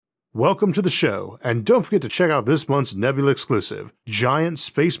Welcome to the show, and don't forget to check out this month's Nebula exclusive, Giant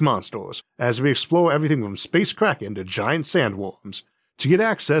Space Monsters, as we explore everything from space kraken to giant sandworms. To get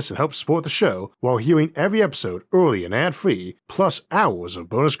access and help support the show while hearing every episode early and ad-free, plus hours of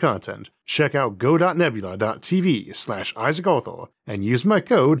bonus content, check out go.nebula.tv/IsaacArthur and use my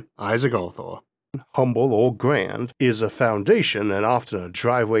code IsaacArthur. Humble or grand is a foundation and often a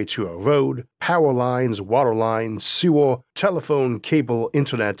driveway to a road, power lines, water lines, sewer, telephone, cable,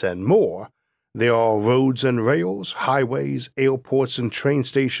 internet, and more. There are roads and rails, highways, airports and train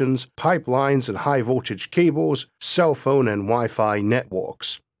stations, pipelines and high-voltage cables, cell phone and Wi-Fi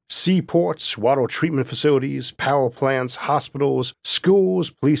networks. Seaports, water treatment facilities, power plants, hospitals, schools,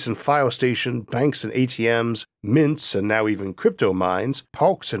 police and fire stations, banks and ATMs, mints and now even crypto mines,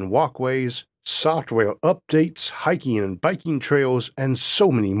 parks and walkways, software updates, hiking and biking trails, and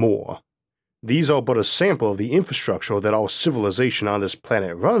so many more. These are but a sample of the infrastructure that our civilization on this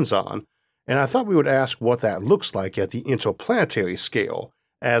planet runs on, and I thought we would ask what that looks like at the interplanetary scale,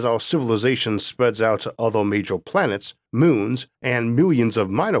 as our civilization spreads out to other major planets, moons, and millions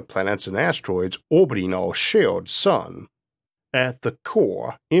of minor planets and asteroids orbiting our shared sun. At the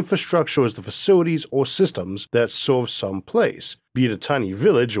core, infrastructure is the facilities or systems that serve some place, be it a tiny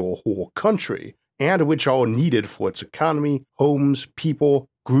village or a whole country, and which are needed for its economy, homes, people,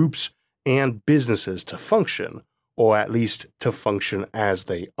 groups, and businesses to function, or at least to function as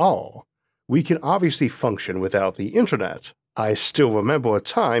they are. We can obviously function without the internet. I still remember a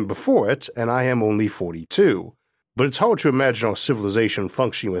time before it, and I am only 42. But it's hard to imagine our civilization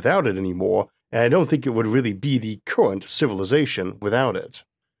functioning without it anymore, and I don't think it would really be the current civilization without it.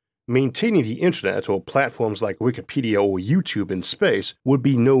 Maintaining the internet or platforms like Wikipedia or YouTube in space would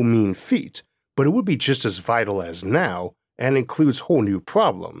be no mean feat, but it would be just as vital as now, and includes whole new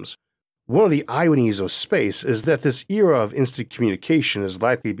problems. One of the ironies of space is that this era of instant communication is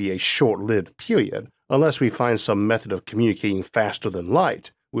likely to be a short-lived period, unless we find some method of communicating faster than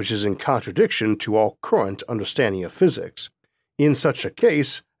light, which is in contradiction to our current understanding of physics. In such a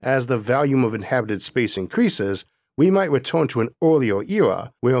case, as the volume of inhabited space increases, we might return to an earlier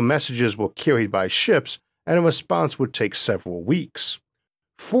era where messages were carried by ships and a response would take several weeks.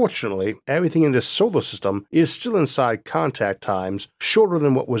 Fortunately, everything in this solar system is still inside contact times shorter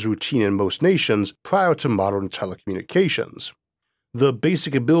than what was routine in most nations prior to modern telecommunications. The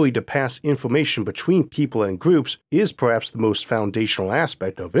basic ability to pass information between people and groups is perhaps the most foundational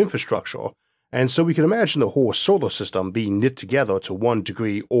aspect of infrastructure, and so we can imagine the whole solar system being knit together to one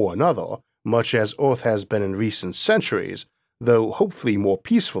degree or another, much as Earth has been in recent centuries, though hopefully more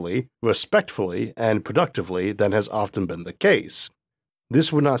peacefully, respectfully, and productively than has often been the case.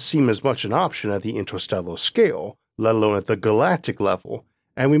 This would not seem as much an option at the interstellar scale, let alone at the galactic level,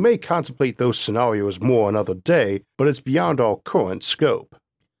 and we may contemplate those scenarios more another day, but it's beyond our current scope.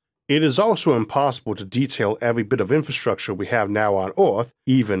 It is also impossible to detail every bit of infrastructure we have now on Earth,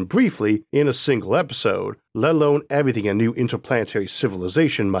 even briefly, in a single episode, let alone everything a new interplanetary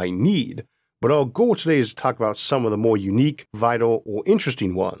civilization might need, but our goal today is to talk about some of the more unique, vital, or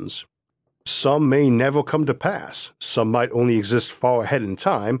interesting ones. Some may never come to pass, some might only exist far ahead in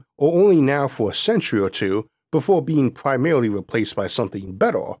time, or only now for a century or two, before being primarily replaced by something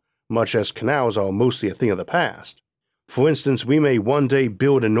better, much as canals are mostly a thing of the past. For instance, we may one day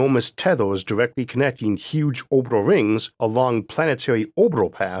build enormous tethers directly connecting huge orbital rings along planetary orbital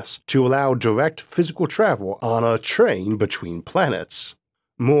paths to allow direct physical travel on a train between planets.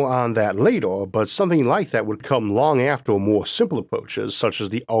 More on that later, but something like that would come long after more simple approaches such as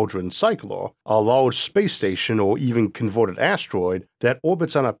the Aldrin Cycler, a large space station or even converted asteroid that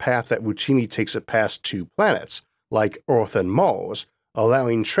orbits on a path that routinely takes it past two planets, like Earth and Mars,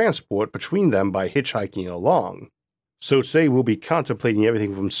 allowing transport between them by hitchhiking along. So today we'll be contemplating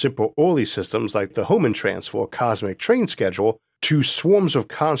everything from simple early systems like the Hohmann transfer cosmic train schedule to swarms of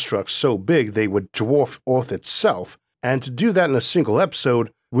constructs so big they would dwarf Earth itself, and to do that in a single episode,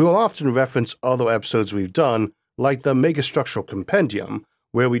 we will often reference other episodes we've done, like the Megastructural Compendium,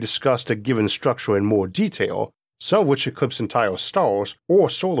 where we discussed a given structure in more detail, some of which eclipse entire stars or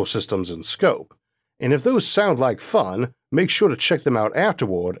solar systems in scope. And if those sound like fun, make sure to check them out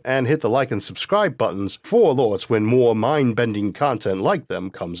afterward and hit the like and subscribe buttons for alerts when more mind-bending content like them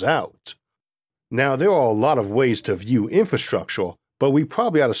comes out. Now, there are a lot of ways to view infrastructure, but we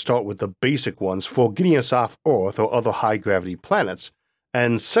probably ought to start with the basic ones for getting us off Earth or other high-gravity planets,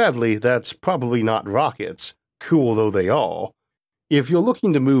 and sadly, that's probably not rockets, cool though they are. If you're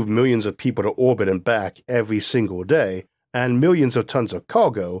looking to move millions of people to orbit and back every single day, and millions of tons of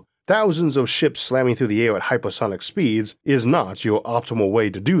cargo, thousands of ships slamming through the air at hypersonic speeds is not your optimal way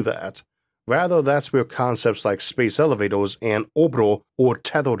to do that. Rather, that's where concepts like space elevators and orbital or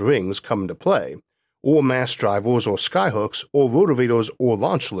tethered rings come into play, or mass drivers or skyhooks or rotovators or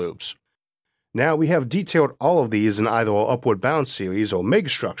launch loops. Now, we have detailed all of these in either our Upward Bound series or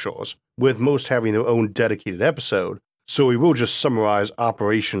megastructures, with most having their own dedicated episode, so we will just summarize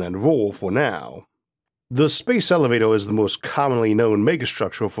operation and role for now. The space elevator is the most commonly known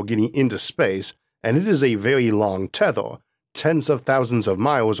megastructure for getting into space, and it is a very long tether, tens of thousands of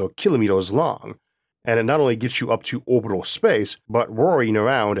miles or kilometers long, and it not only gets you up to orbital space, but roaring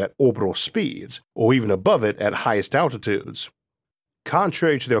around at orbital speeds, or even above it at highest altitudes.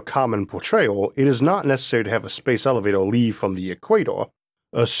 Contrary to their common portrayal, it is not necessary to have a space elevator leave from the equator,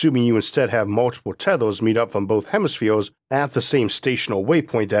 assuming you instead have multiple tethers meet up from both hemispheres at the same stational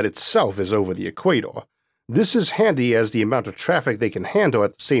waypoint that itself is over the equator. This is handy as the amount of traffic they can handle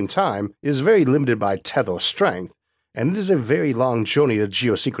at the same time is very limited by tether strength, and it is a very long journey to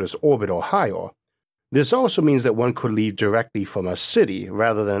geosynchronous orbit or higher. This also means that one could leave directly from a city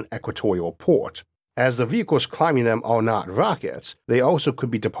rather than an equatorial port. As the vehicles climbing them are not rockets, they also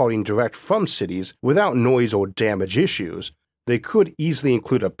could be departing direct from cities without noise or damage issues. They could easily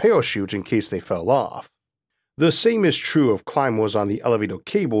include a parachute in case they fell off. The same is true of climbers on the elevator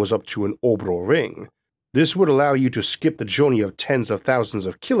cables up to an orbital ring. This would allow you to skip the journey of tens of thousands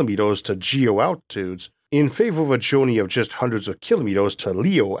of kilometers to geo altitudes in favor of a journey of just hundreds of kilometers to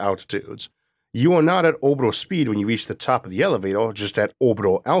LEO altitudes. You are not at orbital speed when you reach the top of the elevator, just at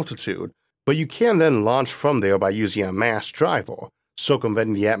orbital altitude, but you can then launch from there by using a mass driver,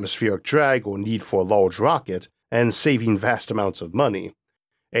 circumventing the atmospheric drag or need for a large rocket, and saving vast amounts of money.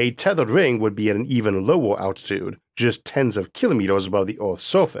 A tethered ring would be at an even lower altitude, just tens of kilometers above the Earth's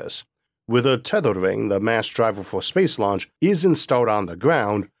surface. With a tethered ring, the mass driver for space launch is installed on the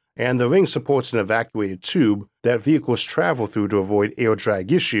ground, and the ring supports an evacuated tube that vehicles travel through to avoid air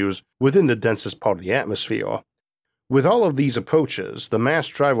drag issues within the densest part of the atmosphere. With all of these approaches, the mass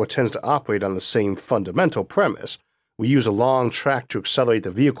driver tends to operate on the same fundamental premise. We use a long track to accelerate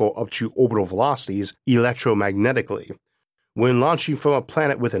the vehicle up to orbital velocities electromagnetically. When launching from a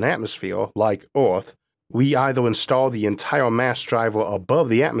planet with an atmosphere, like Earth, we either install the entire mass driver above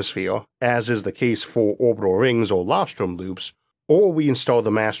the atmosphere, as is the case for orbital rings or lobstrom loops, or we install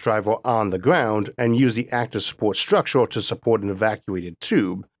the mass driver on the ground and use the active support structure to support an evacuated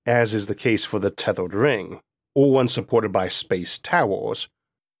tube, as is the case for the tethered ring, or one supported by space towers.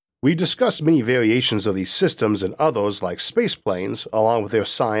 We discussed many variations of these systems and others like spaceplanes, along with their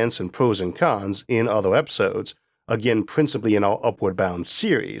science and pros and cons, in other episodes, again principally in our Upward Bound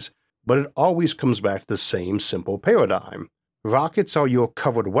series, but it always comes back to the same simple paradigm. Rockets are your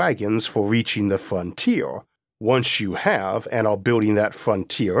covered wagons for reaching the frontier. Once you have and are building that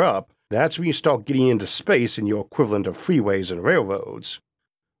frontier up, that's when you start getting into space in your equivalent of freeways and railroads.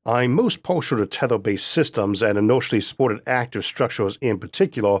 I'm most partial to tether-based systems and inertially supported active structures in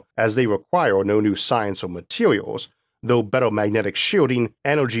particular, as they require no new science or materials, though better magnetic shielding,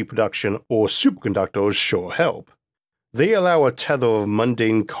 energy production, or superconductors sure help. They allow a tether of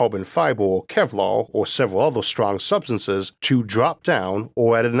mundane carbon fiber or Kevlar or several other strong substances to drop down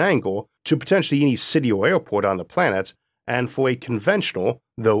or at an angle to potentially any city or airport on the planet, and for a conventional,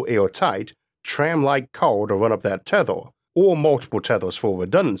 though airtight, tram-like car to run up that tether, or multiple tethers for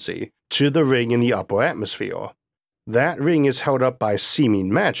redundancy, to the ring in the upper atmosphere. That ring is held up by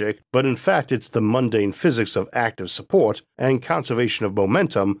seeming magic, but in fact it's the mundane physics of active support and conservation of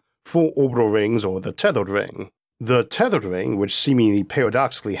momentum for orbital rings or the tethered ring. The tethered ring, which seemingly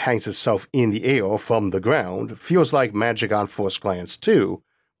paradoxically hangs itself in the air from the ground, feels like magic on first glance too,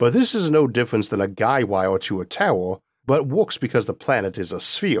 but this is no difference than a guy wire to a tower, but works because the planet is a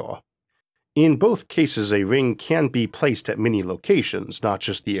sphere. In both cases, a ring can be placed at many locations, not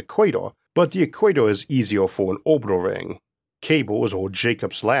just the equator, but the equator is easier for an orbital ring. Cables, or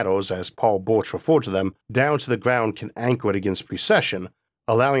Jacob's ladders as Paul Birch referred to them, down to the ground can anchor it against precession,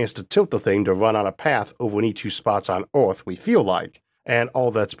 allowing us to tilt the thing to run on a path over any two spots on Earth we feel like, and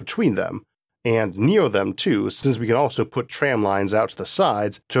all that's between them, and near them too, since we can also put tram lines out to the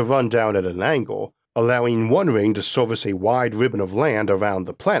sides to run down at an angle, allowing one ring to service a wide ribbon of land around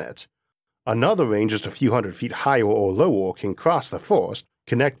the planet. Another ring just a few hundred feet higher or lower can cross the first,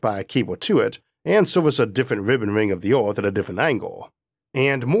 connect by a cable to it, and service a different ribbon ring of the Earth at a different angle.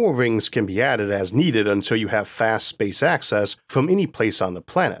 And more rings can be added as needed until you have fast space access from any place on the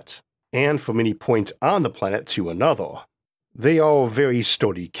planet, and from any point on the planet to another. They are very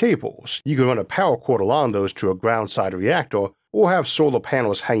sturdy cables. You can run a power cord along those to a ground-side reactor, or have solar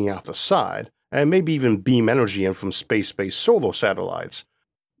panels hanging off the side, and maybe even beam energy in from space-based solar satellites.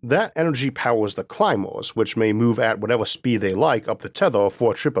 That energy powers the climbers, which may move at whatever speed they like up the tether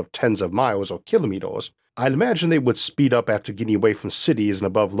for a trip of tens of miles or kilometers. I'd imagine they would speed up after getting away from cities and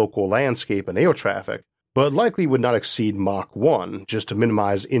above local landscape and air traffic, but likely would not exceed Mach 1, just to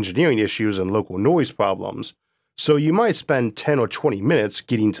minimize engineering issues and local noise problems, so you might spend 10 or 20 minutes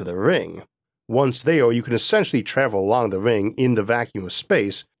getting to the ring. Once there, you can essentially travel along the ring in the vacuum of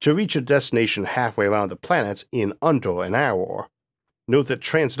space to reach a destination halfway around the planet in under an hour. Note that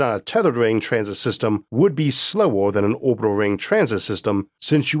transit on a tethered ring transit system would be slower than an orbital ring transit system,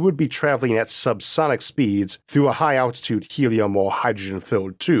 since you would be traveling at subsonic speeds through a high-altitude helium or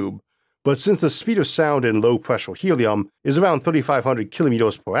hydrogen-filled tube, but since the speed of sound in low-pressure helium is around 3,500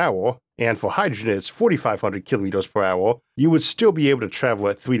 km per hour, and for hydrogen it's 4,500 km per hour, you would still be able to travel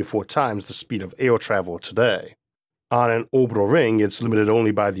at 3 to 4 times the speed of air travel today. On an orbital ring, it's limited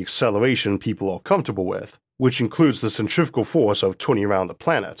only by the acceleration people are comfortable with, which includes the centrifugal force of turning around the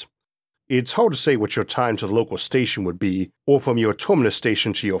planet. It's hard to say what your time to the local station would be, or from your terminus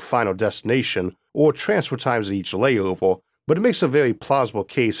station to your final destination, or transfer times at each layover, but it makes a very plausible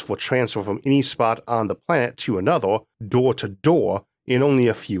case for transfer from any spot on the planet to another, door to door, in only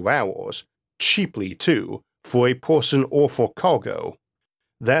a few hours, cheaply too, for a person or for cargo.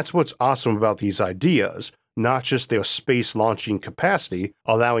 That's what's awesome about these ideas, not just their space launching capacity,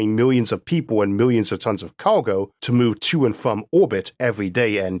 allowing millions of people and millions of tons of cargo to move to and from orbit every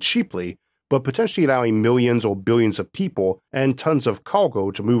day and cheaply, but potentially allowing millions or billions of people and tons of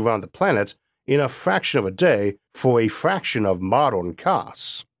cargo to move around the planet in a fraction of a day for a fraction of modern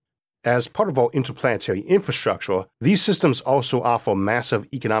costs. As part of our interplanetary infrastructure, these systems also offer massive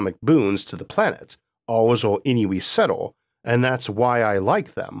economic boons to the planet, ours or any we settle, and that's why I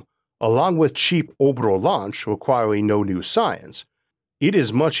like them. Along with cheap orbital launch requiring no new science, it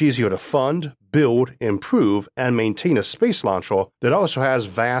is much easier to fund, build, improve, and maintain a space launcher that also has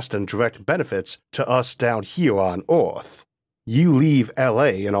vast and direct benefits to us down here on Earth. You leave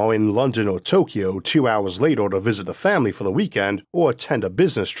LA and are in London or Tokyo 2 hours later to visit the family for the weekend or attend a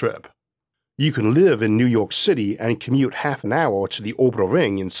business trip. You can live in New York City and commute half an hour to the orbital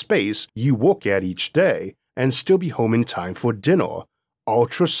ring in space you work at each day and still be home in time for dinner.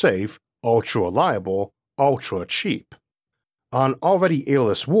 Ultra safe, ultra reliable, ultra cheap. On already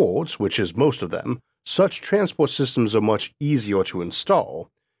airless worlds, which is most of them, such transport systems are much easier to install.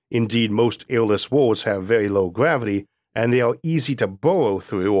 Indeed, most airless worlds have very low gravity, and they are easy to burrow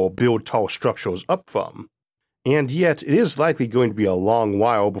through or build tall structures up from. And yet, it is likely going to be a long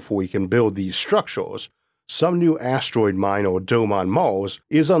while before we can build these structures. Some new asteroid mine or dome on Mars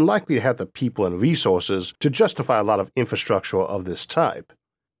is unlikely to have the people and resources to justify a lot of infrastructure of this type.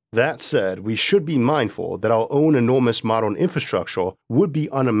 That said, we should be mindful that our own enormous modern infrastructure would be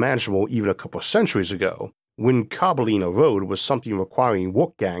unimaginable even a couple centuries ago, when cobbling a road was something requiring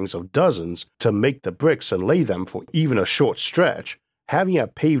work gangs of dozens to make the bricks and lay them for even a short stretch. Having a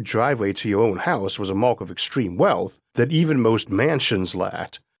paved driveway to your own house was a mark of extreme wealth that even most mansions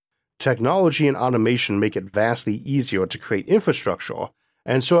lacked. Technology and automation make it vastly easier to create infrastructure,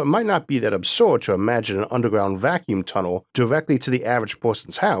 and so it might not be that absurd to imagine an underground vacuum tunnel directly to the average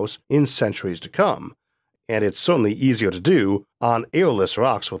person's house in centuries to come, and it's certainly easier to do on airless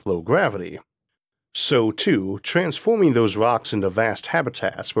rocks with low gravity. So too, transforming those rocks into vast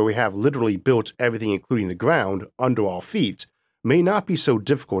habitats where we have literally built everything including the ground under our feet may not be so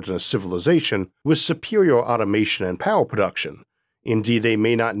difficult in a civilization with superior automation and power production. Indeed, they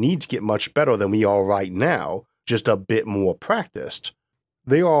may not need to get much better than we are right now, just a bit more practiced.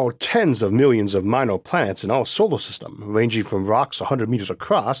 There are tens of millions of minor planets in our solar system, ranging from rocks 100 meters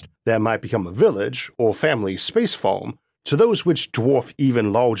across that might become a village or family space farm, to those which dwarf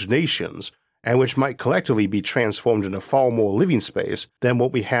even large nations, and which might collectively be transformed into far more living space than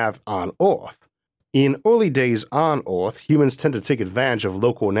what we have on Earth. In early days on Earth, humans tend to take advantage of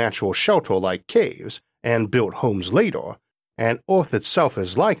local natural shelter like caves, and built homes later, and Earth itself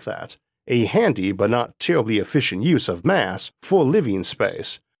is like that, a handy but not terribly efficient use of mass for living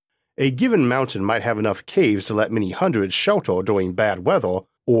space. A given mountain might have enough caves to let many hundreds shelter during bad weather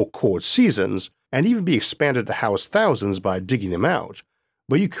or cold seasons, and even be expanded to house thousands by digging them out,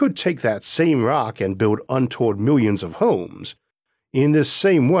 but you could take that same rock and build untoward millions of homes. In this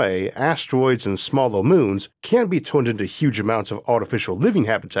same way, asteroids and smaller moons can be turned into huge amounts of artificial living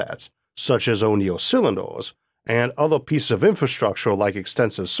habitats, such as O'Neill cylinders, and other pieces of infrastructure like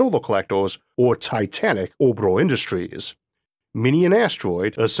extensive solar collectors or titanic orbital industries. Many an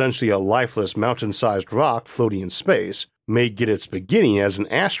asteroid, essentially a lifeless mountain-sized rock floating in space, may get its beginning as an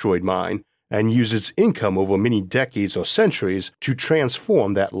asteroid mine and use its income over many decades or centuries to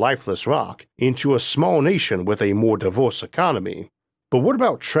transform that lifeless rock into a small nation with a more diverse economy. But what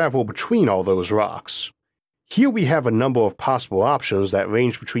about travel between all those rocks? Here we have a number of possible options that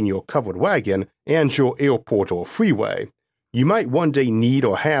range between your covered wagon and your airport or freeway. You might one day need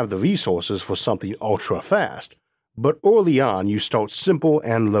or have the resources for something ultra fast, but early on you start simple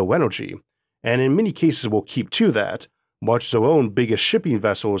and low energy, and in many cases will keep to that, much as our own biggest shipping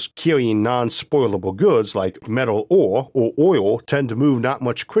vessels carrying non-spoilable goods like metal ore or oil tend to move not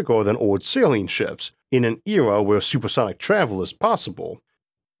much quicker than old sailing ships, in an era where supersonic travel is possible.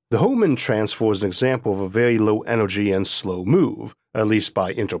 The Hohmann transfer is an example of a very low energy and slow move, at least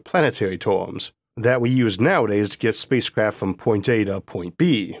by interplanetary terms, that we use nowadays to get spacecraft from point A to point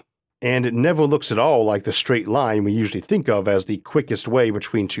B. And it never looks at all like the straight line we usually think of as the quickest way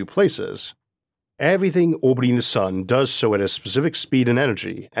between two places. Everything orbiting the Sun does so at a specific speed and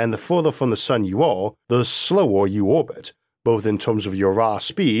energy, and the further from the Sun you are, the slower you orbit, both in terms of your raw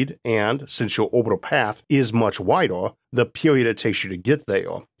speed and, since your orbital path is much wider, the period it takes you to get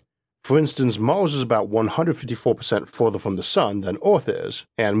there. For instance, Mars is about 154% further from the Sun than Earth is,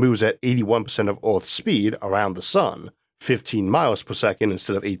 and moves at 81% of Earth's speed around the Sun, 15 miles per second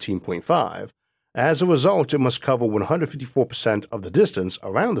instead of 18.5. As a result, it must cover 154% of the distance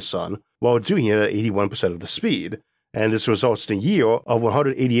around the Sun while doing it at 81% of the speed, and this results in a year of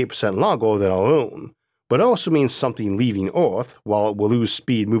 188% longer than our own. But it also means something leaving Earth, while it will lose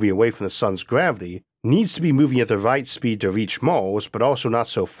speed moving away from the Sun's gravity, needs to be moving at the right speed to reach Mars, but also not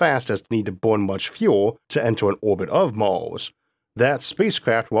so fast as to need to burn much fuel to enter an orbit of Mars. That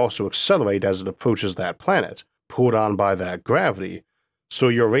spacecraft will also accelerate as it approaches that planet, pulled on by that gravity, so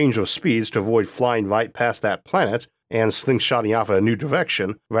your range of speeds to avoid flying right past that planet and slingshotting off in a new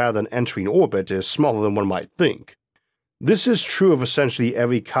direction rather than entering orbit is smaller than one might think. This is true of essentially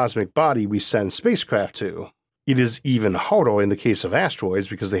every cosmic body we send spacecraft to. It is even harder in the case of asteroids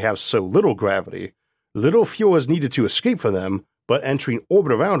because they have so little gravity. Little fuel is needed to escape from them, but entering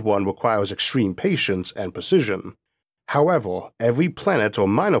orbit around one requires extreme patience and precision. However, every planet or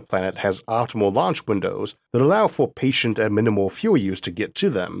minor planet has optimal launch windows that allow for patient and minimal fuel use to get to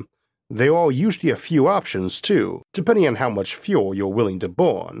them. There are usually a few options too, depending on how much fuel you're willing to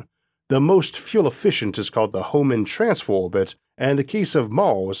burn. The most fuel efficient is called the Hohmann transfer orbit, and in the case of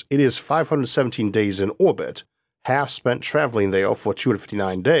Mars, it is 517 days in orbit, half spent traveling there for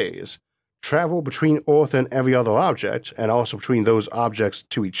 259 days. Travel between Earth and every other object, and also between those objects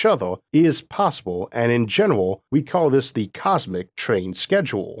to each other, is possible, and in general, we call this the cosmic train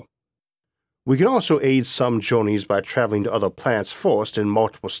schedule. We can also aid some journeys by traveling to other planets first in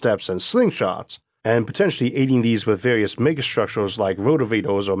multiple steps and slingshots, and potentially aiding these with various megastructures like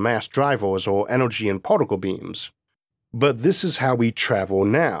rotavators or mass drivers or energy and particle beams. But this is how we travel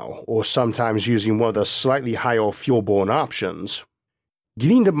now, or sometimes using one of the slightly higher fuel burn options.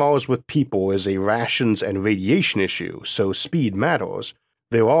 Getting to Mars with people is a rations and radiation issue, so speed matters.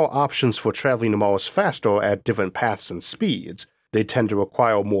 There are options for traveling to Mars faster at different paths and speeds. They tend to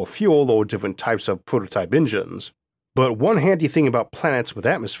require more fuel or different types of prototype engines. But one handy thing about planets with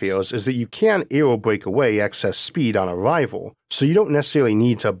atmospheres is that you can aerobrake away excess speed on arrival, so you don't necessarily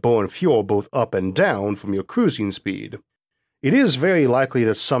need to burn fuel both up and down from your cruising speed. It is very likely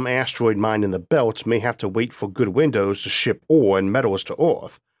that some asteroid mine in the belt may have to wait for good windows to ship ore and metals to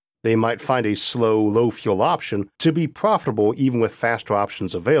Earth. They might find a slow, low-fuel option to be profitable even with faster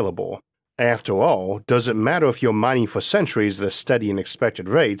options available. After all, does it matter if you're mining for centuries at a steady and expected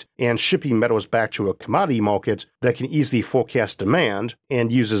rate and shipping metals back to a commodity market that can easily forecast demand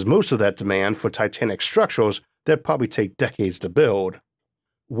and uses most of that demand for titanic structures that probably take decades to build?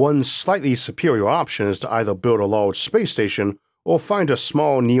 One slightly superior option is to either build a large space station or find a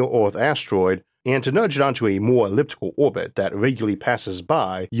small near-Earth asteroid and to nudge it onto a more elliptical orbit that regularly passes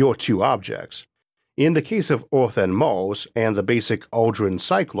by your two objects. In the case of Earth and Mars and the basic Aldrin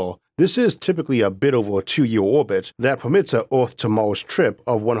cycler, this is typically a bit over a 2-year orbit that permits a Earth to Mars trip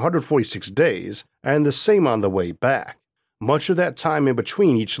of 146 days and the same on the way back. Much of that time in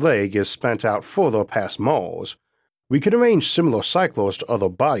between each leg is spent out further past Mars. We can arrange similar cyclers to other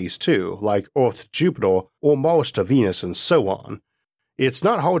bodies too, like Earth to Jupiter or Mars to Venus and so on. It's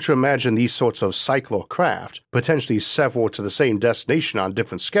not hard to imagine these sorts of cycler craft, potentially several to the same destination on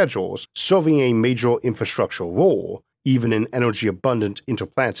different schedules, serving a major infrastructural role, even in energy-abundant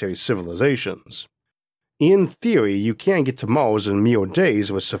interplanetary civilizations. In theory, you can get to Mars in mere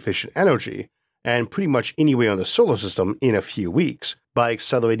days with sufficient energy, and pretty much anywhere in the solar system in a few weeks, by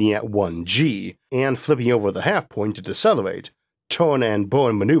accelerating at 1g and flipping over the half point to decelerate, turn and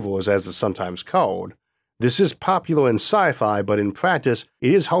burn maneuvers as it's sometimes called. This is popular in sci-fi, but in practice,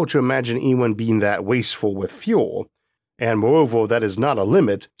 it is hard to imagine anyone being that wasteful with fuel, and moreover, that is not a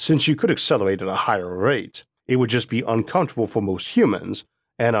limit since you could accelerate at a higher rate. It would just be uncomfortable for most humans,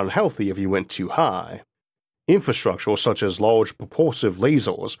 and unhealthy if you went too high. Infrastructure such as large propulsive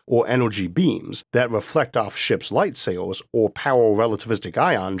lasers or energy beams that reflect off ships' light sails or power relativistic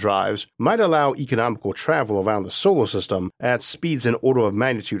ion drives might allow economical travel around the solar system at speeds an order of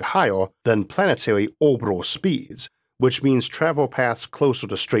magnitude higher than planetary orbital speeds, which means travel paths closer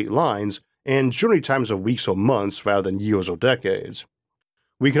to straight lines and journey times of weeks or months rather than years or decades.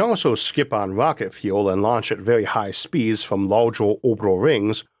 We can also skip on rocket fuel and launch at very high speeds from larger orbital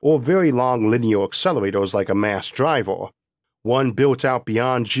rings or very long linear accelerators like a mass driver. One built out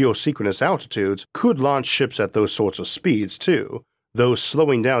beyond geosynchronous altitudes could launch ships at those sorts of speeds too, though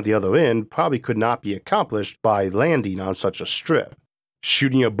slowing down at the other end probably could not be accomplished by landing on such a strip.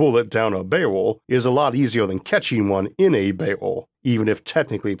 Shooting a bullet down a barrel is a lot easier than catching one in a barrel, even if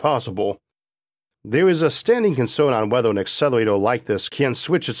technically possible. There is a standing concern on whether an accelerator like this can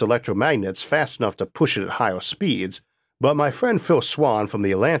switch its electromagnets fast enough to push it at higher speeds, but my friend Phil Swan from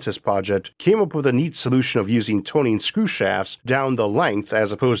the Atlantis project came up with a neat solution of using turning screw shafts down the length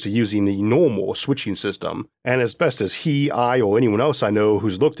as opposed to using the normal switching system, and as best as he, I, or anyone else I know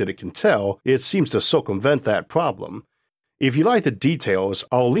who's looked at it can tell, it seems to circumvent that problem. If you like the details,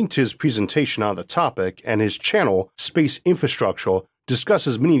 I'll link to his presentation on the topic, and his channel, Space Infrastructure,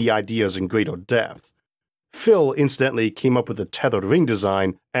 discusses many of the ideas in greater depth. Phil incidentally came up with the tethered ring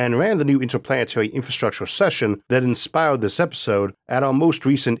design and ran the new interplanetary infrastructure session that inspired this episode at our most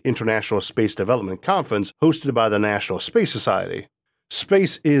recent International Space Development Conference hosted by the National Space Society.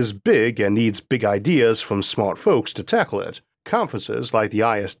 Space is big and needs big ideas from smart folks to tackle it. Conferences like the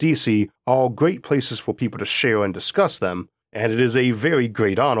ISDC are great places for people to share and discuss them, and it is a very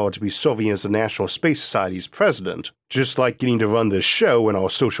great honor to be serving as the National Space Society's president, just like getting to run this show in our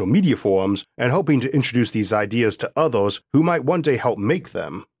social media forums and hoping to introduce these ideas to others who might one day help make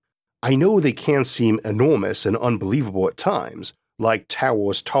them. I know they can seem enormous and unbelievable at times, like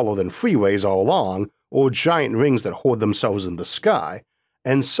towers taller than freeways all along, or giant rings that hoard themselves in the sky,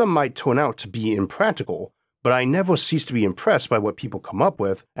 and some might turn out to be impractical, but I never cease to be impressed by what people come up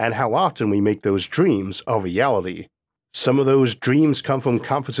with and how often we make those dreams a reality. Some of those dreams come from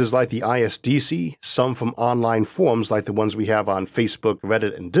conferences like the ISDC, some from online forums like the ones we have on Facebook,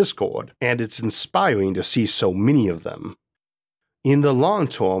 Reddit, and Discord, and it's inspiring to see so many of them. In the long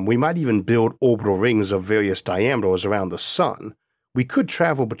term, we might even build orbital rings of various diameters around the Sun. We could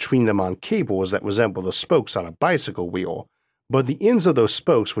travel between them on cables that resemble the spokes on a bicycle wheel, but the ends of those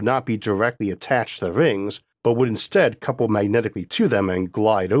spokes would not be directly attached to the rings, but would instead couple magnetically to them and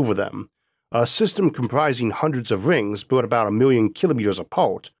glide over them. A system comprising hundreds of rings built about 1 million kilometers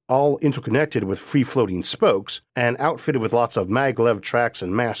apart, all interconnected with free-floating spokes, and outfitted with lots of maglev tracks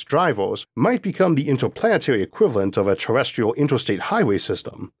and mass drivers, might become the interplanetary equivalent of a terrestrial interstate highway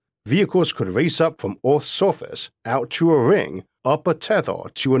system. Vehicles could race up from Earth's surface, out to a ring, up a tether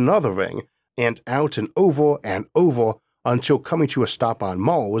to another ring, and out and over until coming to a stop on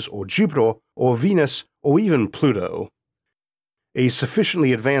Mars or Jupiter or Venus or even Pluto. A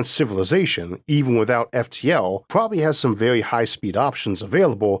sufficiently advanced civilization, even without FTL, probably has some very high-speed options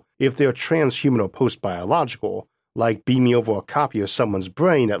available if they're transhuman or post-biological, like beaming over a copy of someone's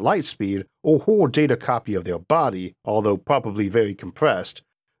brain at light speed or whole data copy of their body, although probably very compressed.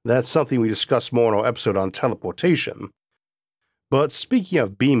 That's something we discuss more in our episode on teleportation. But speaking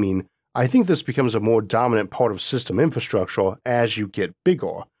of beaming, I think this becomes a more dominant part of system infrastructure as you get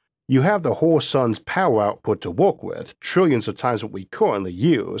bigger. You have the whole sun's power output to work with, trillions of times what we currently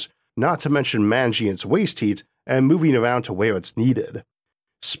use, not to mention managing its waste heat and moving around to where it's needed.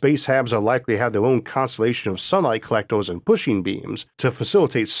 Space habs are likely to have their own constellation of sunlight collectors and pushing beams to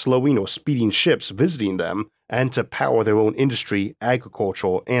facilitate slowing or speeding ships visiting them and to power their own industry,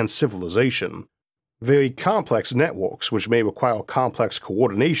 agriculture, and civilization. Very complex networks, which may require complex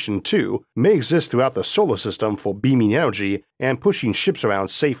coordination too, may exist throughout the solar system for beaming energy and pushing ships around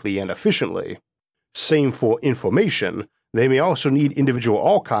safely and efficiently. Same for information, they may also need individual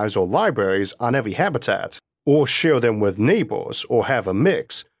archives or libraries on every habitat, or share them with neighbors, or have a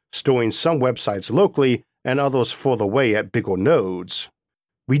mix, storing some websites locally and others further away at bigger nodes.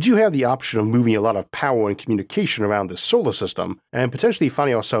 We do have the option of moving a lot of power and communication around the solar system, and potentially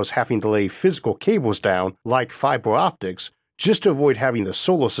finding ourselves having to lay physical cables down, like fiber optics, just to avoid having the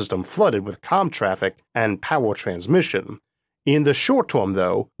solar system flooded with comm traffic and power transmission. In the short term,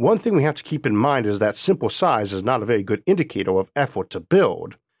 though, one thing we have to keep in mind is that simple size is not a very good indicator of effort to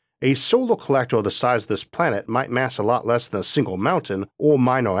build. A solar collector the size of this planet might mass a lot less than a single mountain or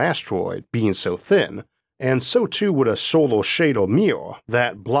minor asteroid, being so thin, and so too would a solar shade or mirror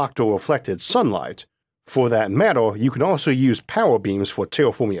that blocked or reflected sunlight. For that matter, you can also use power beams for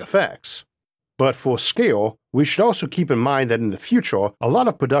terraforming effects. But for scale, we should also keep in mind that in the future, a lot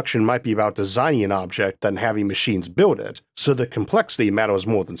of production might be about designing an object than having machines build it, so the complexity matters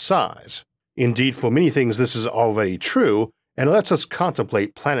more than size. Indeed, for many things this is already true, and it lets us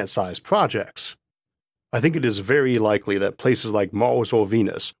contemplate planet-sized projects. I think it is very likely that places like Mars or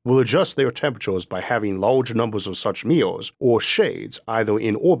Venus will adjust their temperatures by having large numbers of such mirrors or shades either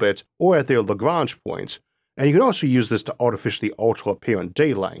in orbit or at their Lagrange points, and you can also use this to artificially alter apparent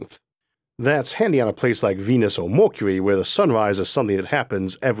day length. That's handy on a place like Venus or Mercury where the sunrise is something that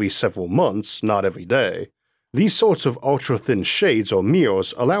happens every several months, not every day. These sorts of ultra-thin shades or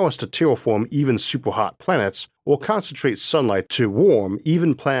mirrors allow us to terraform even super-hot planets or concentrate sunlight to warm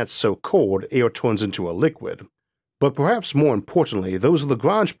even planets so cold air turns into a liquid. But perhaps more importantly, those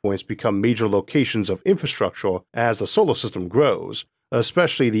Lagrange points become major locations of infrastructure as the solar system grows,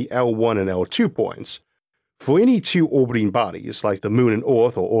 especially the L1 and L2 points. For any two orbiting bodies, like the Moon and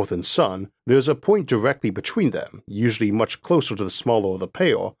Earth or Earth and Sun, there's a point directly between them, usually much closer to the smaller of the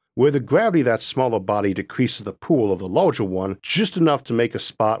pair, where the gravity of that smaller body decreases the pull of the larger one just enough to make a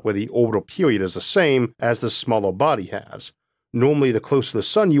spot where the orbital period is the same as the smaller body has. Normally, the closer the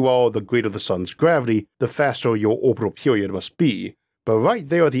Sun you are, the greater the Sun's gravity, the faster your orbital period must be. But right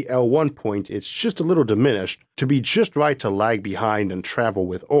there at the L1 point, it's just a little diminished to be just right to lag behind and travel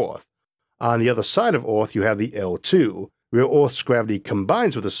with Earth. On the other side of Earth, you have the L2, where Earth's gravity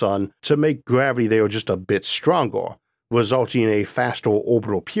combines with the Sun to make gravity there just a bit stronger, resulting in a faster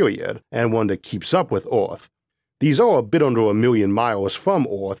orbital period, and one that keeps up with Earth. These are a bit under 1 million miles from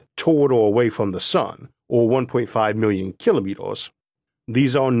Earth, toward or away from the Sun, or 1.5 million kilometers.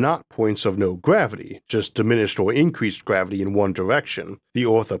 These are not points of no gravity, just diminished or increased gravity in one direction, the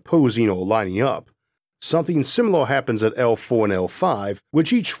Earth opposing or lining up. Something similar happens at L4 and L5,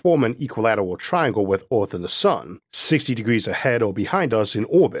 which each form an equilateral triangle with Earth and the Sun, 60 degrees ahead or behind us in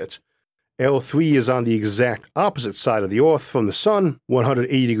orbit. L3 is on the exact opposite side of the Earth from the Sun,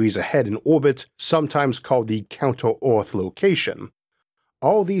 180 degrees ahead in orbit, sometimes called the counter-Earth location.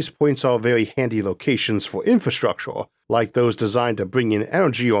 All these points are very handy locations for infrastructure, like those designed to bring in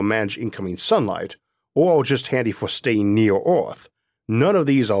energy or manage incoming sunlight, or just handy for staying near Earth. None of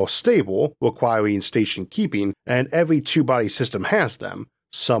these are stable, requiring station keeping, and every two-body system has them.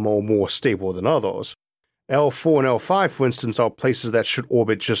 Some are more stable than others. L4 and L5, for instance, are places that should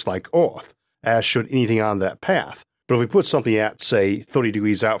orbit just like Earth, as should anything on that path. But if we put something at, say, 30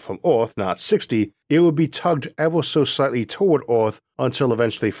 degrees out from Earth, not 60, it would be tugged ever so slightly toward Earth until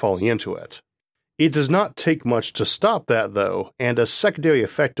eventually falling into it. It does not take much to stop that, though, and a secondary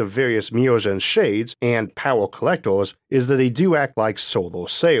effect of various mirrors and shades and power collectors is that they do act like solar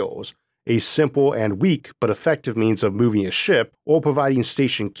sails, a simple and weak but effective means of moving a ship or providing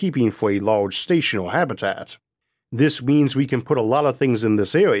station keeping for a large station or habitat. This means we can put a lot of things in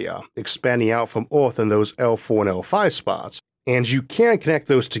this area, expanding out from Earth in those L4 and L5 spots, and you can connect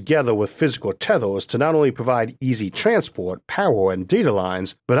those together with physical tethers to not only provide easy transport, power, and data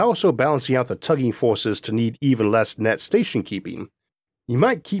lines, but also balancing out the tugging forces to need even less net station keeping. You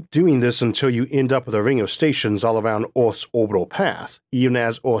might keep doing this until you end up with a ring of stations all around Earth's orbital path, even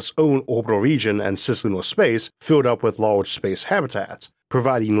as Earth's own orbital region and cislunar space filled up with large space habitats,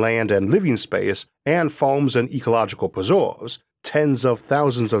 providing land and living space, and farms and ecological preserves, tens of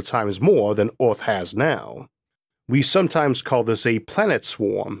thousands of times more than Earth has now. We sometimes call this a planet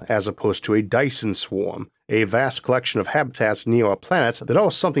swarm, as opposed to a Dyson swarm, a vast collection of habitats near a planet that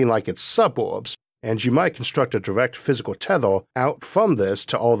are something like its suburbs, and you might construct a direct physical tether out from this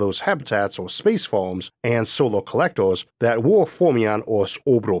to all those habitats or space farms and solar collectors that were forming on Earth's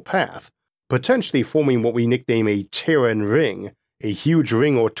orbital path, potentially forming what we nickname a Terran ring, a huge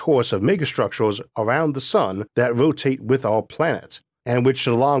ring or torus of megastructures around the Sun that rotate with our planet, and which,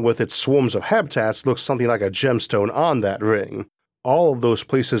 along with its swarms of habitats, looks something like a gemstone on that ring. All of those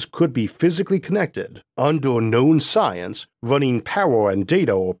places could be physically connected, under known science, running power and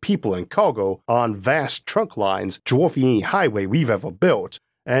data or people and cargo on vast trunk lines dwarfing any highway we've ever built,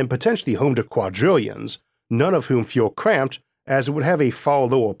 and potentially home to quadrillions, none of whom feel cramped, as it would have a far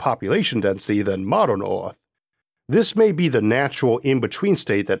lower population density than modern Earth. This may be the natural in-between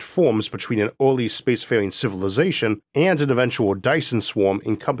state that forms between an early spacefaring civilization and an eventual Dyson swarm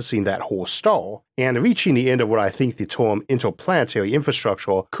encompassing that whole star, and reaching the end of what I think the term interplanetary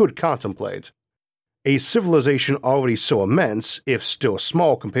infrastructure could contemplate. A civilization already so immense, if still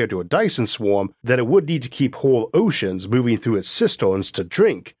small compared to a Dyson swarm, that it would need to keep whole oceans moving through its cisterns to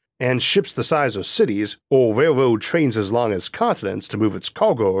drink, and ships the size of cities, or railroad trains as long as continents to move its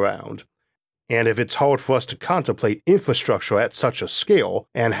cargo around. And if it's hard for us to contemplate infrastructure at such a scale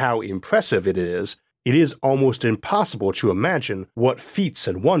and how impressive it is, It is almost impossible to imagine what feats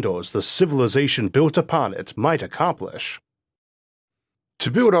and wonders the civilization built upon it might accomplish. To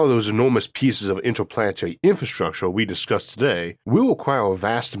build all those enormous pieces of interplanetary infrastructure we discussed today, we'll require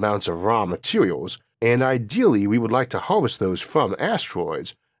vast amounts of raw materials, and ideally we would like to harvest those from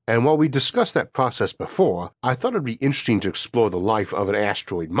asteroids. And while we discussed that process before, I thought it'd be interesting to explore the life of an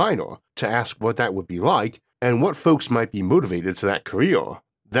asteroid miner, to ask what that would be like, and what folks might be motivated to that career.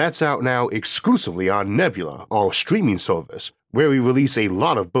 That's out now exclusively on Nebula, our streaming service, where we release a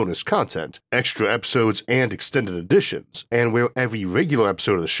lot of bonus content, extra episodes, and extended editions, and where every regular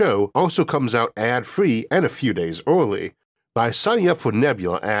episode of the show also comes out ad-free and a few days early. By signing up for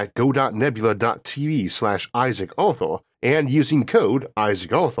Nebula at go.nebula.tv/IsaacArthur and using code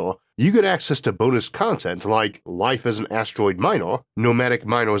IsaacArthur, you get access to bonus content like Life as an Asteroid Miner, Nomadic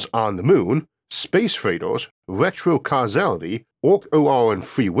Miners on the Moon, Space Freighters, Retro Causality, Orc OR and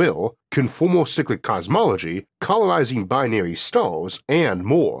Free Will, Conformal Cyclic Cosmology, Colonizing Binary Stars, and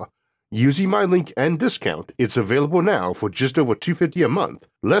more. Using my link and discount, it's available now for just over $2.50 a month,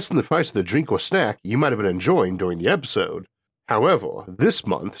 less than the price of the drink or snack you might have been enjoying during the episode. However, this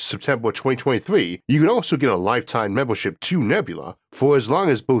month, September 2023, you can also get a lifetime membership to Nebula for as long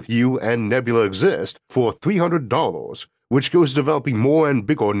as both you and Nebula exist for $300, which goes to developing more and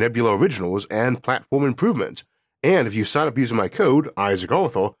bigger Nebula originals and platform improvement. And if you sign up using my code,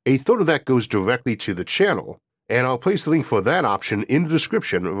 IsaacArthur, a third of that goes directly to the channel. And I'll place the link for that option in the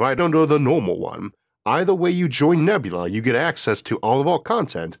description right under the normal one. Either way you join Nebula, you get access to all of our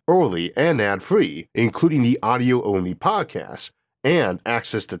content early and ad-free, including the audio-only podcasts, and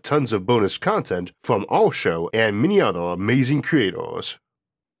access to tons of bonus content from our show and many other amazing creators.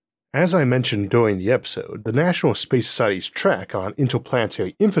 As I mentioned during the episode, the National Space Society's track on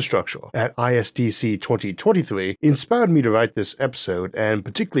interplanetary infrastructure at ISDC 2023 inspired me to write this episode, and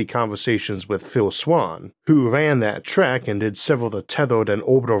particularly conversations with Phil Swan, who ran that track and did several of the tethered and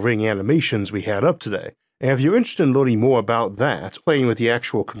orbital ring animations we had up today. And if you're interested in learning more about that, playing with the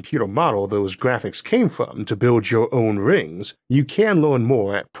actual computer model those graphics came from to build your own rings, you can learn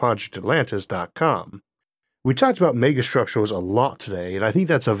more at projectatlantis.com. We talked about megastructures a lot today, and I think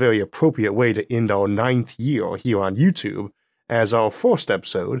that's a very appropriate way to end our 9th year here on YouTube, as our first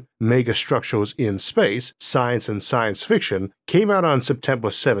episode, Megastructures in Space, Science and Science Fiction, came out on September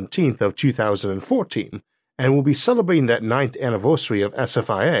 17th of 2014, and we'll be celebrating that 9th anniversary of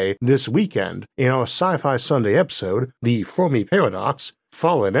SFIA this weekend in our Sci-Fi Sunday episode, The Fermi Paradox,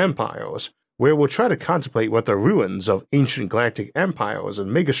 Fallen Empires, where we'll try to contemplate what the ruins of ancient galactic empires and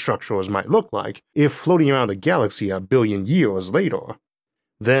megastructures might look like if floating around the galaxy a billion years later.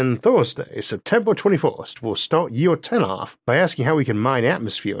 Then Thursday, September 21st, we'll start year 10 off by asking how we can mine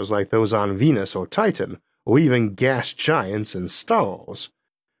atmospheres like those on Venus or Titan, or even gas giants and stars.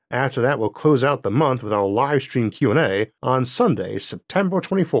 After that, we'll close out the month with our live stream Q&A on Sunday, September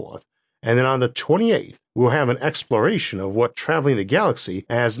 24th, and then on the 28th, we'll have an exploration of what traveling the galaxy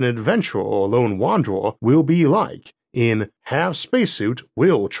as an adventurer or lone wanderer will be like in Have Spacesuit,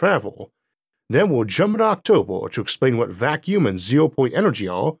 Will Travel. Then we'll jump into October to explain what vacuum and zero-point energy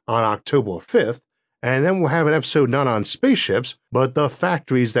are on October 5th, and then we'll have an episode not on spaceships, but the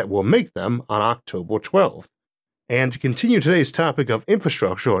factories that will make them on October 12th. And to continue today's topic of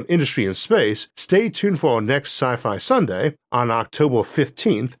infrastructure and industry in space, stay tuned for our next Sci-Fi Sunday on October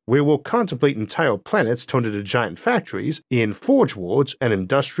 15th, where we'll contemplate entire planets turned into giant factories in Forge Worlds and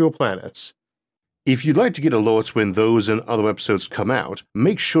Industrial Planets. If you'd like to get alerts when those and other episodes come out,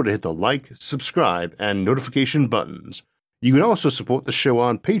 make sure to hit the like, subscribe, and notification buttons. You can also support the show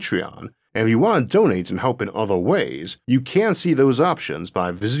on Patreon, and if you want to donate and help in other ways, you can see those options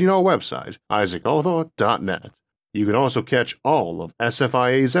by visiting our website, isaacarthur.net. You can also catch all of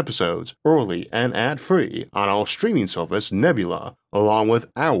SFIA's episodes early and ad-free on our streaming service Nebula, along with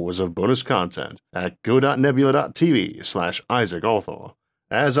hours of bonus content at go.nebula.tv/IsaacArthur.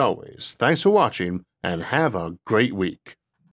 As always, thanks for watching, and have a great week.